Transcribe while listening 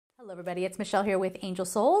Hello everybody, it's Michelle here with Angel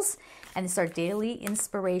Souls, and this is our daily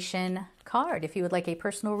inspiration card. If you would like a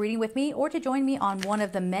personal reading with me or to join me on one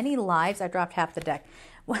of the many lives, I dropped half the deck,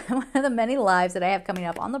 one of the many lives that I have coming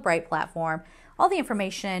up on the Bright platform, all the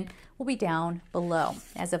information will be down below.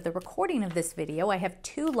 As of the recording of this video, I have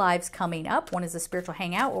two lives coming up. One is a spiritual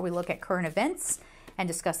hangout where we look at current events and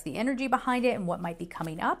discuss the energy behind it and what might be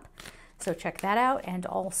coming up. So check that out, and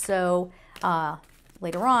also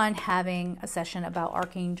later on having a session about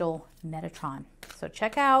Archangel Metatron. So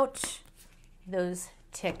check out those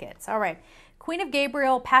tickets. All right. Queen of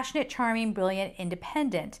Gabriel, passionate, charming, brilliant,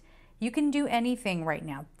 independent. You can do anything right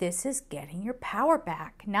now. This is getting your power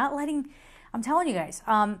back. Not letting, I'm telling you guys,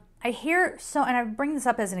 I hear so, and I bring this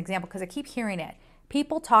up as an example because I keep hearing it.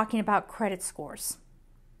 People talking about credit scores.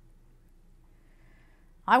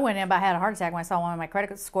 I went in, but I had a heart attack when I saw one of my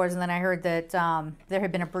credit scores, and then I heard that there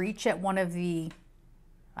had been a breach at one of the,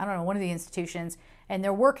 I don't know, one of the institutions, and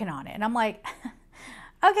they're working on it. And I'm like,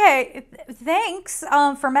 okay, thanks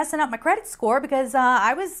for messing up my credit score, because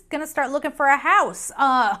I was going to start looking for a house.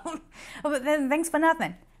 But then thanks for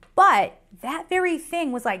nothing. But that very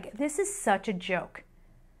thing was like, this is such a joke.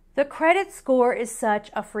 The credit score is such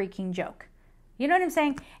a freaking joke. You know what I'm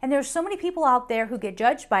saying? And there's so many people out there who get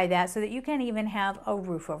judged by that so that you can't even have a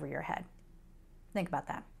roof over your head. Think about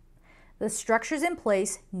that. The structures in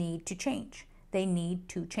place need to change. They need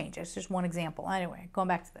to change. That's just one example. Anyway, going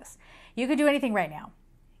back to this. You can do anything right now.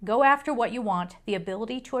 Go after what you want, the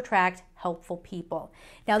ability to attract helpful people.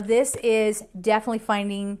 Now, this is definitely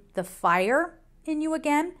finding the fire in you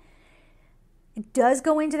again. It does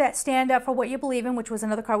go into that stand up for what you believe in, which was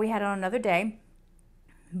another card we had on another day.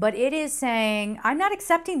 But it is saying, I'm not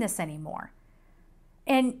accepting this anymore.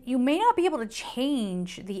 And you may not be able to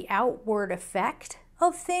change the outward effect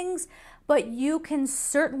of things, but you can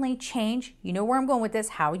certainly change, you know where I'm going with this,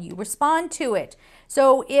 how you respond to it.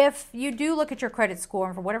 So if you do look at your credit score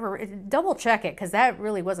and for whatever, double check it, because that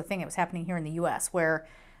really was a thing that was happening here in the US where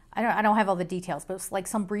I don't have all the details, but it's like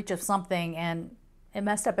some breach of something and it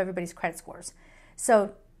messed up everybody's credit scores.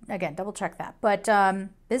 So again, double check that. But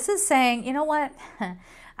this is saying, you know what?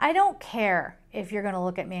 I don't care if you're going to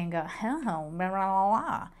look at me and go, oh, blah,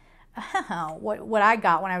 blah, blah. What I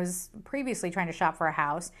got when I was previously trying to shop for a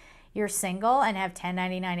house. You're single and have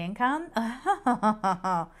 1099 income?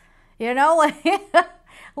 You know, like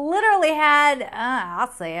literally had, I'll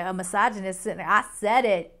say it, a misogynist sitting, I said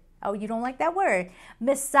it. Oh, you don't like that word?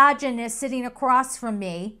 Misogynist sitting across from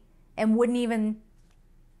me and wouldn't even,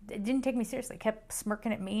 it didn't take me seriously. Kept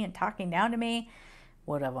smirking at me and talking down to me.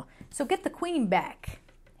 Whatever. So get the queen back.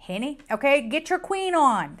 Henny, okay? Get your queen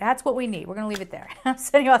on. That's what we need. We're going to leave it there. I'm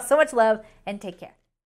sending you all so much love and take care.